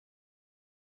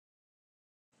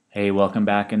Hey, welcome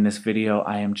back. In this video,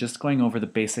 I am just going over the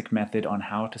basic method on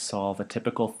how to solve a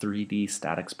typical 3D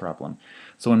statics problem.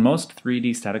 So in most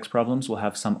 3D statics problems, we'll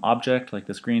have some object like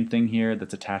this green thing here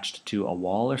that's attached to a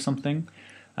wall or something.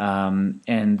 Generally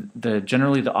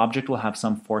the object will have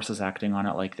some forces acting on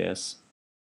it like this.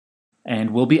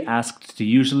 And we'll be asked to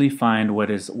usually find what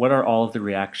are all of the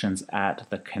reactions at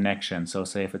the connection. So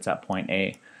say if it's at point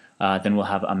A, then we'll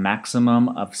have a maximum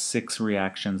of 6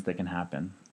 reactions that can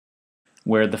happen,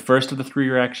 where the first of the 3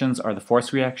 reactions are the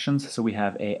force reactions, so we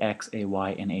have AX,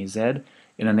 AY, and AZ, and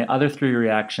then the other 3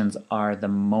 reactions are the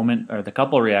moment or the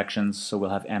couple reactions, so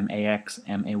we'll have MAX,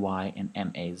 MAY, and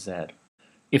MAZ.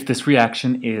 If this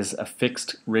reaction is a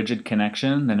fixed rigid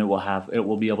connection, then it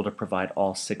will be able to provide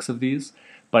all 6 of these.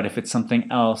 But if it's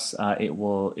something else, it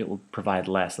will provide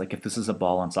less. Like if this is a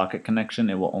ball and socket connection,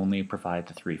 it will only provide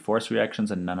the 3 force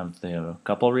reactions and none of the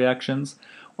couple reactions.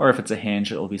 Or if it's a hinge,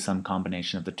 it will be some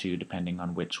combination of the 2 depending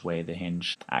on which way the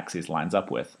hinge axis lines up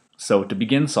with. So to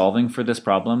begin solving for this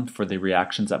problem for the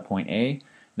reactions at point A,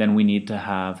 then we need to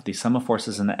have the sum of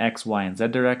forces in the x, y, and z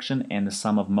direction and the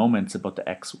sum of moments about the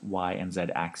x, y, and z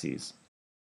axes.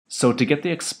 So to get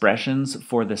the expressions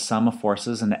for the sum of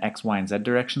forces in the x, y, and z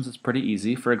directions, it's pretty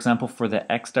easy. For example, for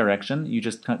the x direction, you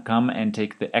just come and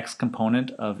take the x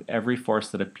component of every force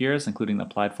that appears, including the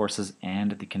applied forces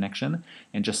and the connection,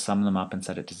 and just sum them up and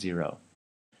set it to 0.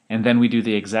 And then we do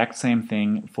the exact same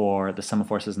thing for the sum of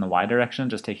forces in the y direction,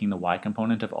 just taking the y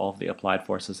component of all of the applied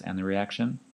forces and the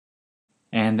reaction.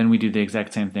 And then we do the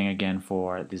exact same thing again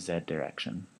for the z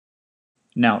direction.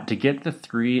 Now, to get the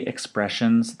 3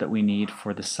 expressions that we need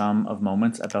for the sum of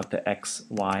moments about the x,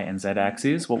 y, and z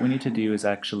axes, what we need to do is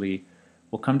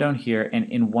we'll come down here, and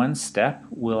in one step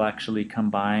we'll actually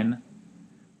combine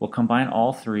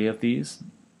all 3 of these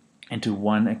into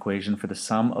one equation for the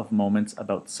sum of moments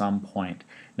about some point.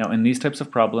 Now, in these types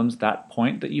of problems, that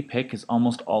point that you pick is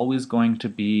almost always going to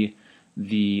be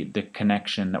the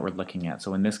connection that we're looking at.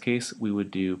 So in this case, we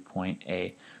would do point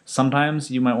A.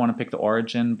 Sometimes you might want to pick the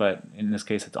origin, but in this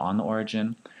case it's on the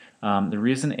origin. The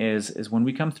reason is when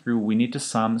we come through, we need to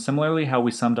sum, similarly how we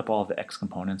summed up all of the x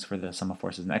components for the sum of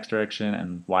forces in the x direction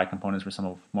and y components for sum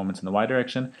of moments in the y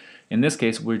direction. In this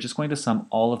case, we're just going to sum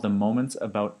all of the moments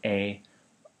about A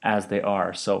as they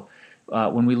are. So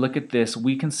when we look at this,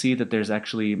 we can see that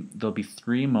there'll be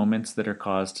 3 moments that are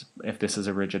caused, if this is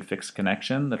a rigid fixed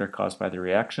connection, that are caused by the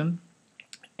reaction.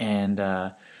 And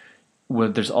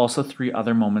there's also 3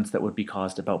 other moments that would be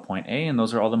caused about point A, and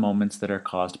those are all the moments that are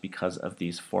caused because of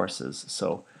these forces.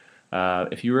 So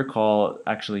if you recall,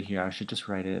 actually here, I should just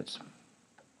write it.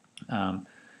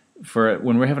 For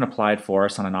when we have an applied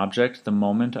force on an object, the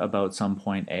moment about some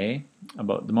point A,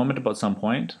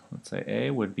 let's say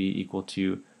A, would be equal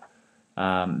to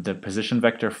the position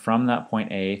vector from that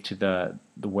point A to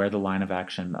where the line of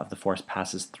action of the force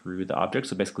passes through the object.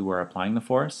 So basically we're applying the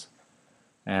force.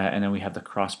 And then we have the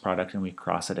cross product and we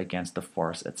cross it against the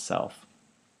force itself.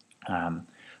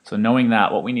 So knowing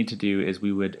that, what we need to do is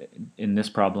in this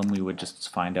problem, we would just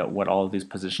find out what all of these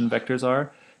position vectors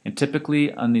are. And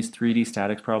typically on these 3D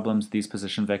statics problems, these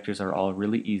position vectors are all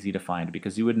really easy to find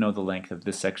because you would know the length of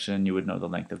this section, you would know the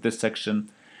length of this section,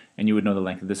 and you would know the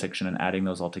length of this section, and adding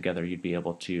those all together, you'd be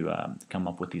able to come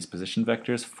up with these position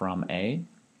vectors from A.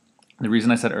 The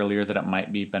reason I said earlier that it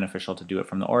might be beneficial to do it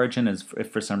from the origin is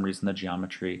if for some reason the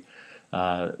geometry,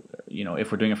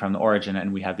 if we're doing it from the origin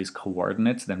and we have these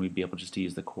coordinates, then we'd be able just to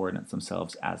use the coordinates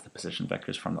themselves as the position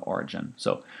vectors from the origin.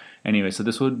 So anyway, so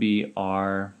this would be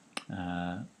R1,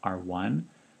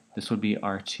 this would be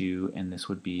R2, and this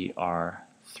would be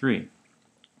R3.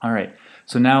 All right,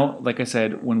 so now, like I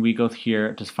said, when we go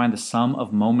here to find the sum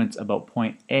of moments about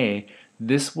point A,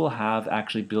 this will have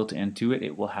actually built into it,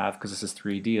 because this is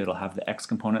 3D, it'll have the x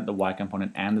component, the y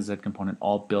component, and the z component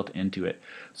all built into it.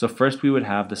 So first we would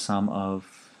have the sum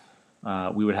of,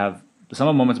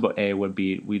 moments about A would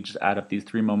be, we just add up these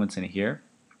 3 moments in here.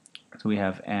 So we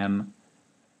have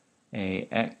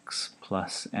MAX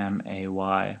plus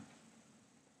MAY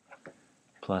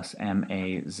plus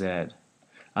MAZ.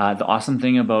 The awesome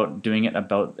thing about doing it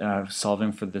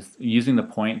solving for this, using the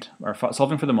point, or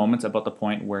solving for the moments about the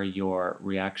point where your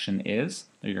reaction is,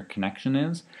 or your connection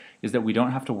is that we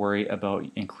don't have to worry about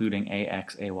including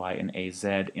AX, AY, and AZ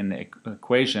in the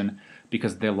equation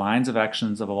because the lines of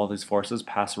actions of all these forces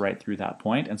pass right through that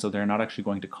point, and so they're not actually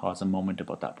going to cause a moment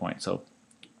about that point. So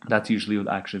that's usually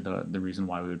actually the reason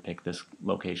why we would pick this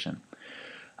location.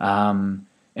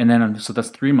 And then, so that's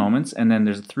 3 moments, and then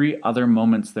there's 3 other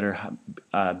moments that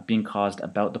are being caused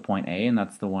about the point A, and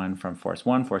that's the one from force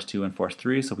 1, force 2, and force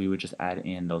 3, so we would just add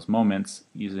in those moments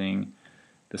using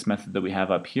this method that we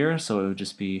have up here, so it would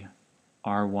just be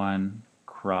R1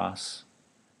 cross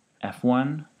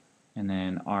F1, and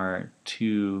then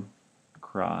R2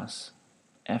 cross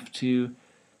F2,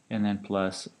 and then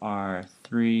plus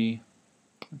R3,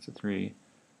 that's a 3,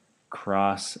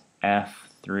 cross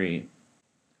F3.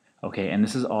 Okay, and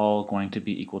this is all going to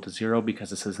be equal to 0 because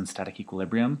this is in static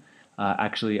equilibrium.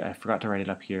 Actually, I forgot to write it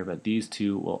up here, but these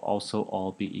two will also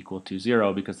all be equal to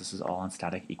 0 because this is all in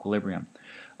static equilibrium.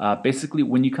 Basically,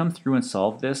 when you come through and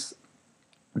solve this,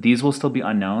 these will still be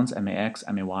unknowns, MAX,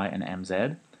 MAY, and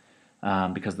MZ,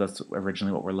 because that's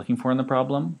originally what we're looking for in the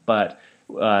problem. But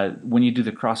when you do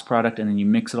the cross product and then you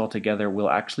mix it all together, we'll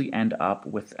actually end up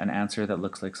with an answer that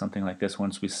looks like something like this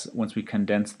once we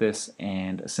condense this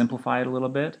and simplify it a little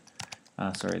bit.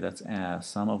 Sorry, that's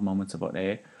sum of moments about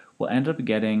A. We'll end up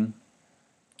getting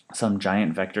some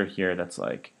giant vector here that's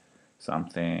like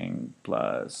something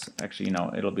plus, actually, you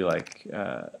know, it'll be like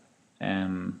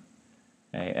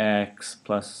MAX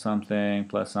plus something,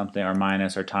 or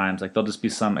minus, or times. Like there'll just be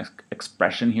some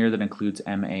expression here that includes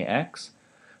MAX.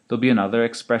 There'll be another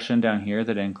expression down here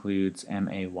that includes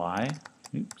MAY.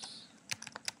 Oops.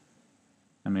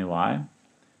 MAY.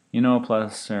 You know,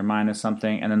 plus or minus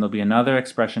something, and then there'll be another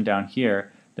expression down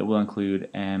here that will include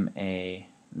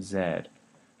MAZ.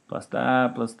 Plus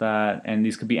that, and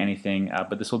these could be anything,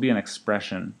 but this will be an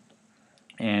expression,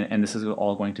 and this is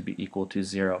all going to be equal to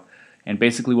 0. And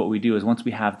basically what we do is once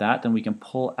we have that, then we can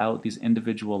pull out these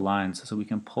individual lines. So we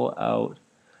can pull out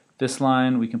this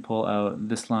line, we can pull out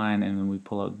this line, and then we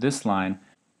pull out this line.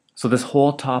 So this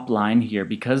whole top line here,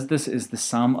 because this is the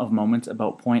sum of moments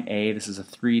about point A, this is a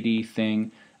 3D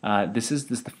thing,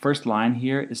 the first line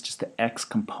here is just the x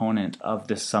component of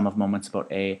this sum of moments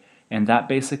about A. And that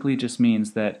basically just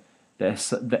means that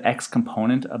the x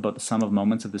component about the sum of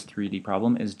moments of this 3D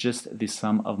problem is just the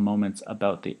sum of moments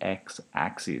about the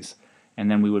x-axis. And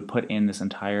then we would put in this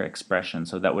entire expression.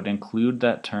 So that would include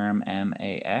that term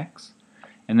MAX.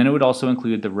 And then it would also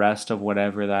include the rest of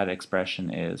whatever that expression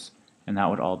is. And that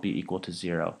would all be equal to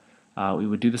 0. We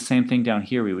would do the same thing down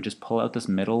here. We would just pull out this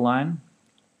middle line.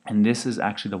 And this is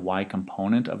actually the y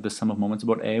component of the sum of moments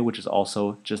about A, which is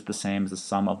also just the same as the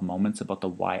sum of moments about the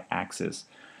y-axis.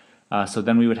 So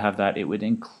then we would have that, it would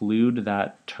include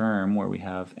that term where we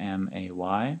have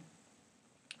MAY,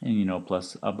 and you know,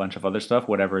 plus a bunch of other stuff,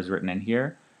 whatever is written in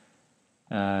here,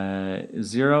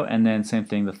 0, and then same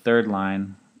thing, the third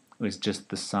line is just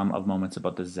the sum of moments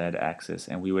about the z-axis,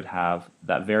 and we would have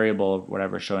that variable,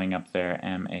 whatever showing up there,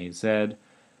 MAZ,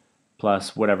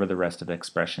 plus whatever the rest of the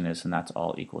expression is, and that's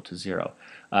all equal to 0.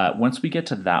 Once we get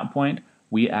to that point,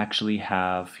 we actually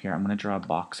have, here I'm going to draw a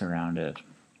box around it.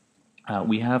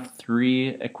 We have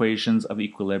 3 equations of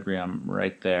equilibrium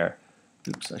right there.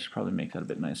 Oops, I should probably make that a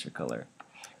bit nicer color.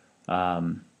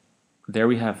 There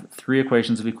we have 3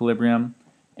 equations of equilibrium,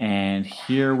 and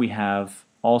here we have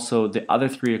also the other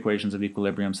 3 equations of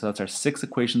equilibrium, so that's our 6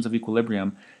 equations of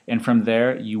equilibrium, and from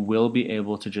there you will be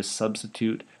able to just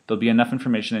substitute. There'll be enough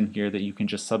information in here that you can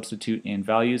just substitute in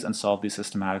values and solve these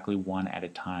systematically one at a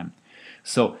time.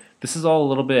 So this is all a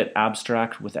little bit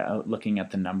abstract without looking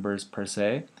at the numbers per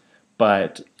se,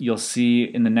 but you'll see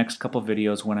in the next couple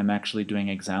videos when I'm actually doing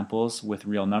examples with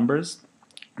real numbers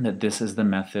that this is the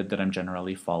method that I'm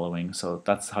generally following. So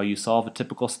that's how you solve a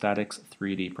typical statics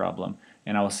 3D problem.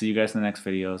 And I will see you guys in the next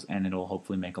videos, and it will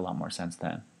hopefully make a lot more sense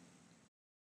then.